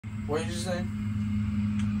What did you say?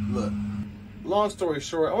 Look, long story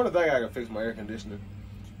short, I wonder if that guy can fix my air conditioner.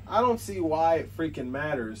 I don't see why it freaking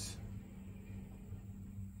matters.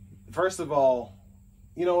 First of all,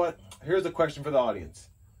 you know what? Here's a question for the audience.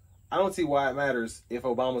 I don't see why it matters if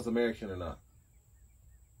Obama's American or not.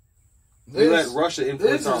 We let Russia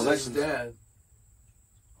influence our elections. His dad.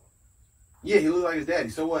 Yeah, he looks like his daddy.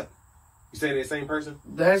 So what? You saying they're the same person?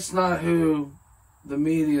 That's not who the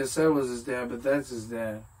media said was his dad, but that's his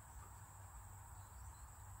dad.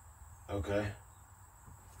 Okay.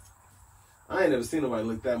 I ain't never seen nobody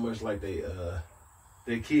look that much like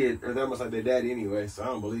their kid, or that much like their daddy anyway, so I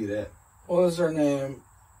don't believe that. What was her name?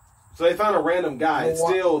 So they found a random guy. It's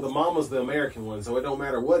still, the mama's the American one, so it don't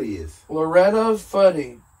matter what he is. Loretta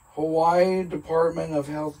Fuddy, Hawaii Department of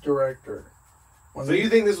Health Director. So you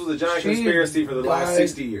think this was a giant conspiracy for the last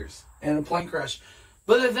 60 years? In a plane crash.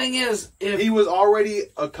 But the thing is, if he was already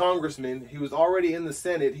a congressman, he was already in the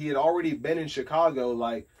Senate, he had already been in Chicago,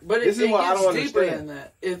 like, but this is what I don't deeper understand.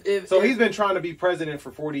 Than that. He's been trying to be president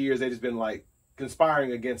for 40 years, they've just been, like,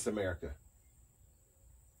 conspiring against America.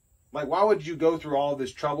 Like, why would you go through all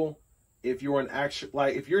this trouble if you're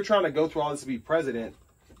if you're trying to go through all this to be president?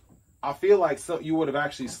 I feel like you would have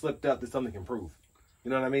actually slipped up that something can prove. You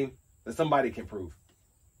know what I mean? That somebody can prove.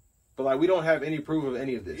 But, like, we don't have any proof of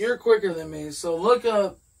any of this. You're quicker than me, so look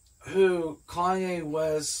up who Kanye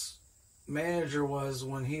West's manager was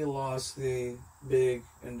when he lost the big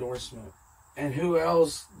endorsement. And who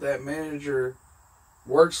else that manager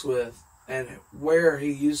works with and where he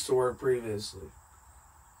used to work previously.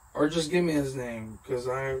 Or just give me his name, because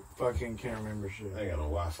I fucking can't remember shit. I ain't got no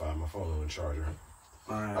Wi-Fi. My phone on the charger.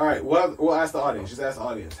 All right. We'll ask the audience. Just ask the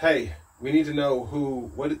audience. Hey, we need to know who...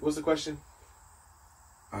 What's the question?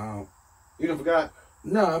 You done forgot?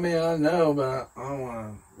 No, I mean, I know, but I don't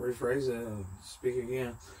want to rephrase it and speak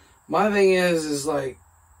again. My thing is like,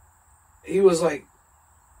 he was like,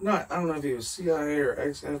 I don't know if he was CIA or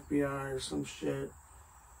ex-FBI or some shit.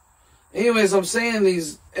 Anyways, I'm saying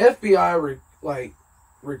these FBI,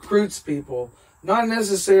 recruits people, not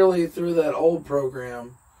necessarily through that old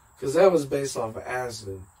program, because that was based off of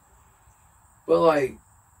acid. But, like,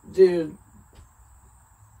 dude,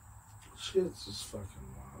 shit's just fucking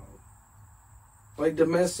wild. Like,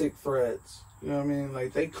 domestic threats. You know what I mean?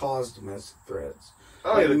 Like, they cause domestic threats.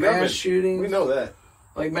 Oh, like yeah, the mass government, shootings. we know that.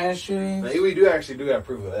 Like, mass shootings. Now, we do have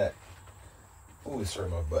proof of that. Ooh, this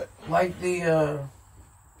hurt my butt. Like the, I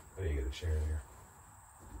need to get a chair in here.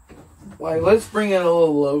 Like, let's bring it a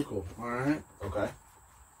little local, alright? Okay.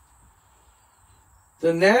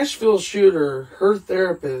 The Nashville shooter, her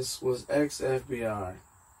therapist was ex-FBI.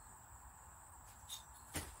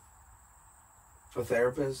 A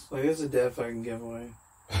therapist? Like, it's a dead fucking giveaway.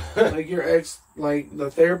 Like, your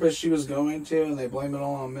the therapist she was going to, and they blame it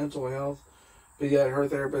all on mental health, but yet her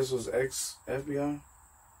therapist was ex-FBI?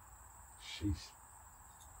 Sheesh.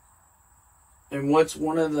 And what's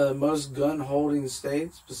one of the most gun-holding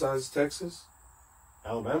states besides Texas?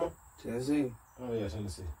 Alabama? Tennessee. Oh, yeah,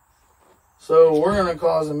 Tennessee. So we're going to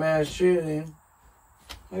cause a mass shooting.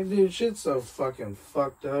 Like, dude, shit's so fucking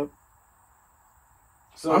fucked up.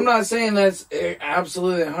 So I'm not saying that's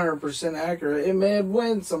absolutely 100% accurate. It may have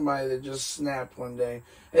been somebody that just snapped one day.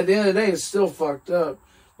 At the end of the day, it's still fucked up.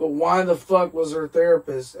 But why the fuck was her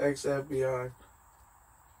therapist ex-FBI?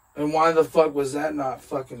 And why the fuck was that not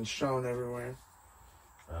fucking shown everywhere?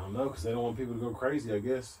 I don't know, because they don't want people to go crazy, I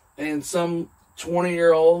guess. And some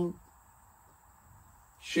 20-year-old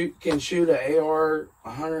can shoot an AR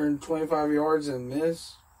 125 yards and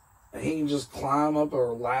miss. And he can just climb up a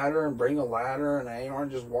ladder and bring a ladder and an AR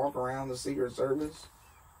and just walk around the Secret Service.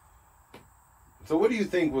 So what do you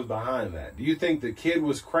think was behind that? Do you think the kid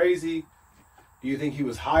was crazy? Do you think he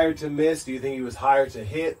was hired to miss? Do you think he was hired to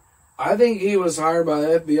hit? I think he was hired by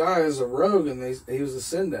the FBI as a rogue, and he was a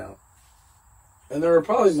send-out. And there were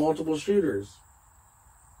probably multiple shooters.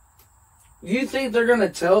 You think they're going to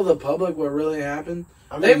tell the public what really happened?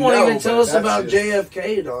 I mean, they won't even tell us about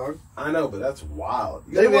JFK, dog. I know, but that's wild.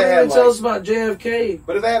 They won't even tell us about JFK.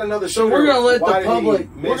 But if they had another shooter, so we're going to let the public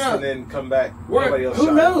miss and then come back.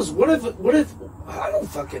 Who knows? What if? I don't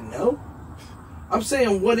fucking know. I'm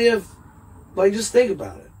saying, what if? Like, just think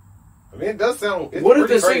about it. I mean, it does sound... What if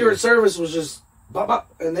the Secret Service was just... Bop,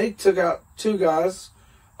 bop, and they took out 2 guys?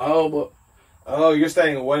 Oh, you're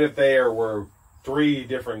saying what if there were 3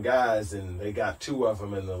 different guys and they got 2 of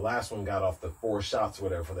them and the last one got off the 4 shots,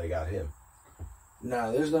 whatever, they got him?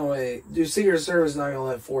 No, there's no way. Dude, Secret Service is not going to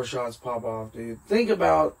let 4 shots pop off, dude. Think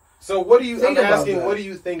about... So what do you... I'm asking, what do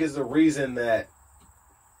you think is the reason that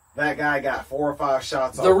guy got 4 or 5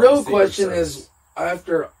 shots off? The real question is,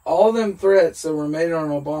 after all them threats that were made on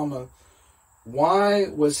Obama, why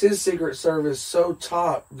was his Secret Service so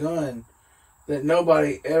top gun that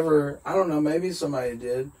nobody ever, I don't know, maybe somebody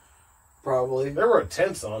did, probably. There were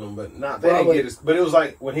attempts on him, but not, they didn't get his, but it was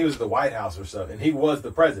like when he was at the White House or something, and he was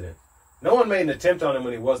the president. No one made an attempt on him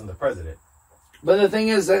when he wasn't the president. But the thing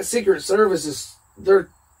is, that Secret Service is, they're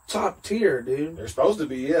top tier, dude. They're supposed to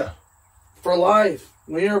be, yeah. For life.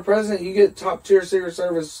 When you're a president, you get top tier Secret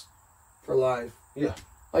Service for life. Yeah.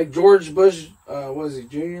 Like George Bush, was he,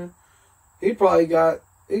 Jr.? He probably got,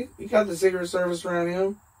 he got the Secret Service around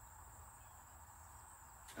him.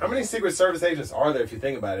 How many Secret Service agents are there if you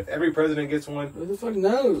think about it? If every president gets one? Who the fuck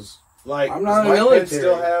knows? Like, I'm not does Mike military. Pence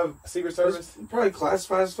still have Secret Service? It's probably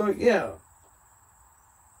classified as fuck, yeah.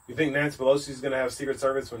 You think Nancy Pelosi's going to have Secret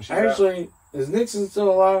Service when she's Actually, is Nixon still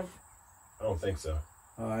alive? I don't think so.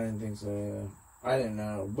 Oh, I didn't think so, yeah. I didn't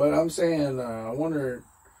know. But I'm saying, I wonder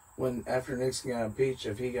when, after Nixon got impeached,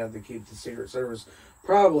 if he got to keep the Secret Service.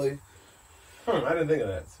 Probably. I didn't think of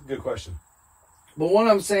that. It's a good question. But what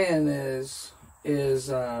I'm saying is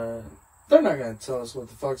they're not going to tell us what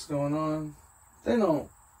the fuck's going on. They don't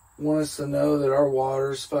want us to know that our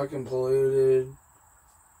water's fucking polluted.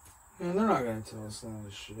 Man, they're not going to tell us none of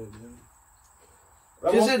this shit, dude.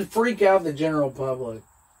 Because it'd freak out the general public.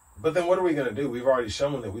 But then what are we going to do? We've already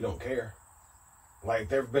shown that we don't care. Like,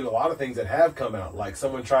 there have been a lot of things that have come out. Like,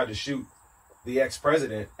 someone tried to shoot the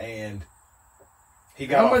ex-president, and he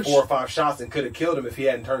got off 4 or 5 shots and could have killed him if he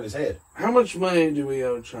hadn't turned his head. How much money do we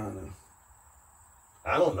owe China?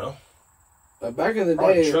 I don't know. Back in the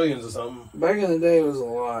probably day, trillions or something. Back in the day, it was a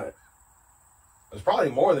lot. It was probably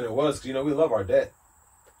more than it was because, you know, we love our debt.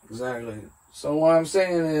 Exactly. So what I'm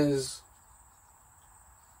saying is,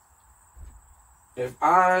 if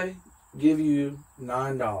I give you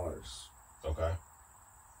 $9, okay,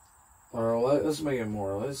 or let's make it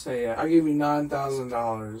more. Let's say I give you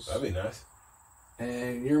 $9,000. That'd be nice.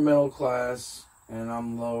 And you're middle class, and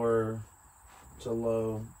I'm lower to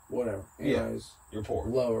low, whatever. Anyways, yeah, you're poor.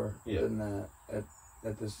 Lower than that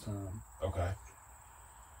at this time. Okay.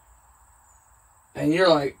 And you're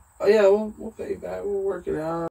like, oh yeah, we'll pay you back. We'll work it out.